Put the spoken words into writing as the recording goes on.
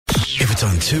it's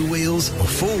on two wheels or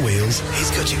four wheels, he's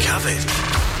got you covered.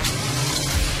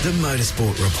 The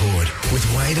Motorsport Report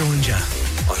with Wade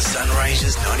Ornger on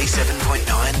Sunraysia's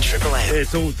 97.9 Triple M.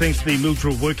 It's all thanks to the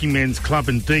Mildura Working Men's Club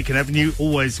in Deakin Avenue.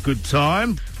 Always a good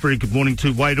time. Very good morning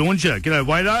to Wade Ornger. G'day,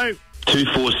 Wado.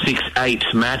 2468,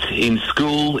 Matt. In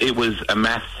school, it was a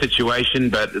math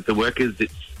situation, but at the workers,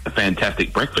 it's a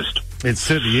fantastic breakfast. It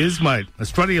certainly is, mate.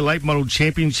 Australia Late Model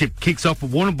Championship kicks off at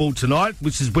Warrnambool tonight,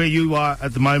 which is where you are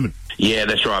at the moment. Yeah,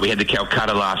 that's right. We had to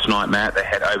Calcutta last night, Matt. They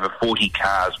had over 40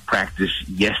 cars practice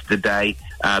yesterday.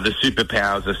 The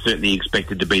superpowers are certainly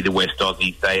expected to be the West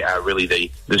Aussies. They are really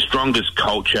the strongest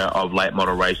culture of late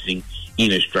model racing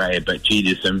in Australia, but gee,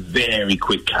 there's some very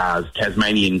quick cars.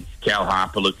 Tasmanian Cal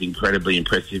Harper looked incredibly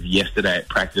impressive yesterday at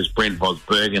practice. Brent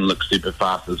Vosbergen looked super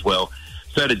fast as well.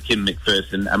 So did Tim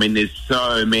McPherson. I mean, there's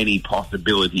so many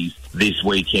possibilities this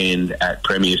weekend at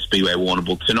Premier Speedway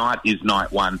Warrnambool. Tonight is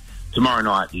night one. Tomorrow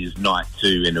night is night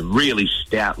two, and a really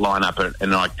stout lineup at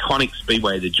an iconic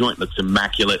speedway. The joint looks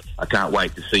immaculate. I can't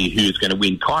wait to see who's going to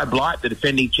win. Kai Blight, the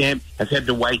defending champ, has had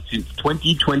to wait since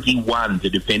 2021 to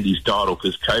defend his title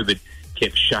because COVID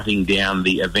kept shutting down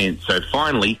the event. So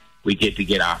finally, we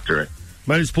get after it.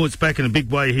 Motorsport's back in a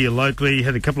big way here locally.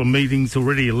 Had a couple of meetings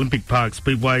already. Olympic Park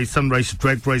Speedway, Sunraysia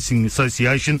Drag Racing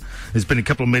Association. There's been a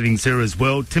couple of meetings there as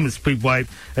well. Timmer Speedway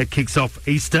kicks off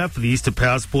Easter for the Easter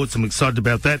Power Sports. I'm excited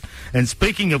about that. And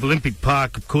speaking of Olympic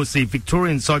Park, of course, the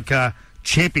Victorian Sidecar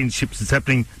Championships is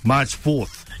happening March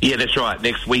 4th. Yeah, that's right.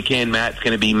 Next weekend, Matt, it's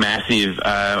going to be massive.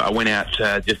 I went out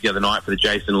just the other night for the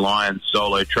Jason Lyons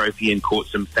Solo Trophy and caught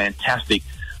some fantastic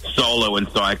solo and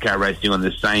sidecar racing on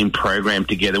the same program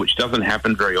together, which doesn't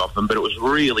happen very often, but it was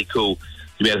really cool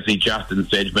to be able to see Justin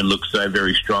Sedgman look so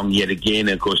very strong yet again.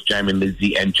 And of course, Jamie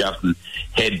Lindsay and Justin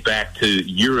head back to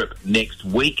Europe next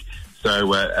week.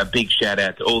 So a big shout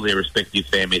out to all their respective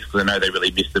families, because I know they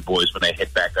really miss the boys when they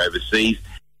head back overseas.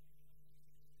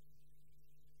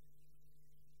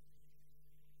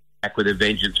 Back with a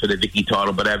vengeance for the Vicky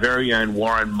title, but our very own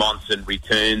Warren Monson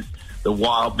returns. The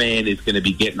Wild Man is going to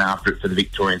be getting after it for the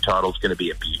Victorian title. It's going to be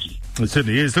a beauty. It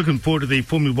certainly is. Looking forward to the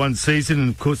Formula One season, and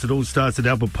of course it all starts at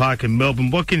Albert Park in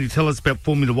Melbourne. What can you tell us about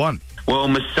Formula One? Well,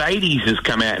 Mercedes has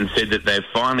come out and said that they've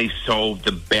finally solved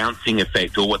the bouncing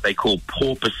effect, or what they call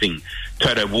porpoising.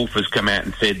 Toto Wolff has come out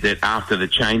and said that after the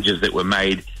changes that were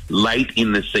made late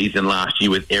in the season last year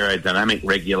with aerodynamic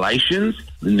regulations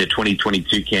in the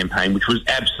 2022 campaign, which was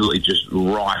absolutely just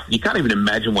rife. You can't even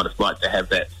imagine what it's like to have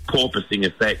that porpoising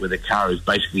effect where the car is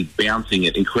basically bouncing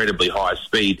at incredibly high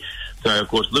speed. So, of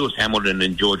course, Lewis Hamilton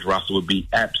and George Russell would be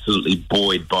absolutely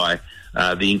buoyed by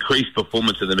the increased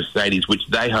performance of the Mercedes, which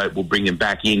they hope will bring them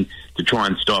back in to try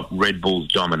and stop Red Bull's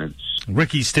dominance.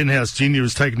 Ricky Stenhouse Jr.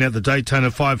 has taken out the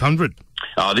Daytona 500.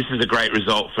 Oh, this is a great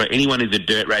result for anyone who's a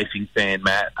dirt racing fan,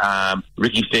 Matt.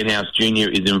 Ricky Stenhouse Jr.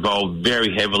 is involved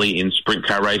very heavily in sprint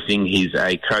car racing. He's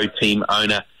a co-team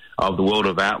owner of the World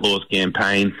of Outlaws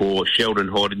campaign for Sheldon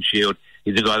Haudenschild.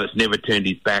 He's a guy that's never turned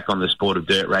his back on the sport of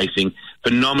dirt racing.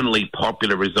 Phenomenally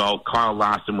popular result. Kyle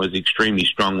Larson was extremely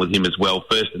strong with him as well,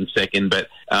 first and second. But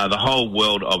the whole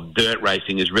world of dirt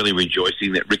racing is really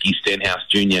rejoicing that Ricky Stenhouse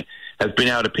Jr. has been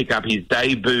able to pick up his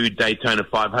debut Daytona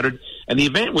 500. And the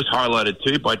event was highlighted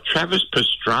too by Travis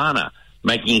Pastrana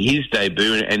making his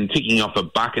debut and ticking off a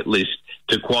bucket list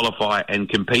to qualify and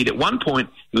compete. At one point,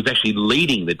 he was actually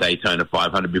leading the Daytona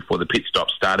 500 before the pit stop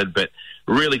started, but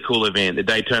really cool event. The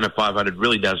Daytona 500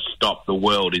 really does stop the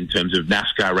world in terms of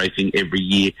NASCAR racing every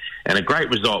year, and a great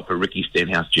result for Ricky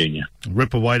Stenhouse Jr.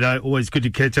 Ripper Wado, always good to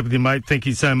catch up with you, mate. Thank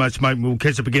you so much, mate. We'll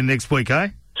catch up again next week, eh?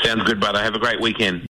 Sounds good, brother. Have a great weekend.